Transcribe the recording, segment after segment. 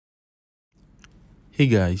Hey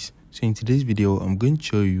guys, so in today's video I'm going to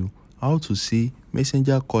show you how to see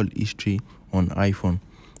messenger call history on iPhone.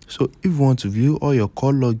 So if you want to view all your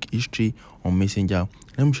call log history on messenger,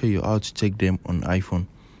 let me show you how to check them on iPhone.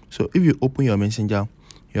 So if you open your messenger,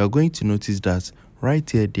 you are going to notice that right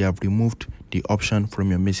here they have removed the option from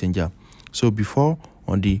your messenger. So before,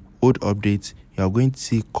 on the old updates, you are going to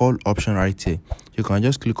see call option right here. You can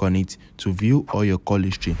just click on it to view all your call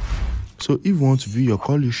history. So if you want to view your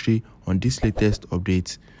call history on this latest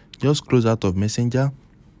update, just close out of messenger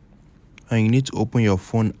and you need to open your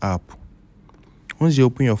phone app. Once you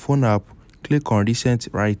open your phone app, click on recent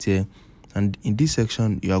right here, and in this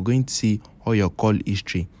section you are going to see all your call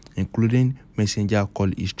history, including messenger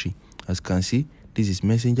call history. As you can see, this is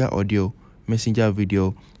messenger audio, messenger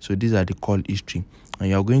video, so these are the call history, and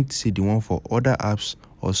you are going to see the one for other apps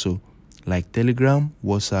also, like Telegram,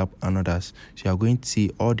 WhatsApp and others. So you are going to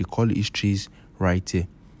see all the call histories right here.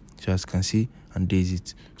 So as you can see, and there's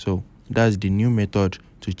it. So that's the new method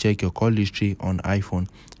to check your call history on iPhone.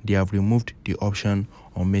 They have removed the option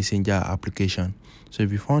on messenger application. So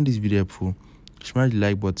if you found this video helpful, smash the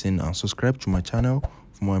like button and subscribe to my channel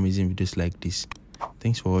for more amazing videos like this.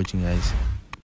 Thanks for watching, guys.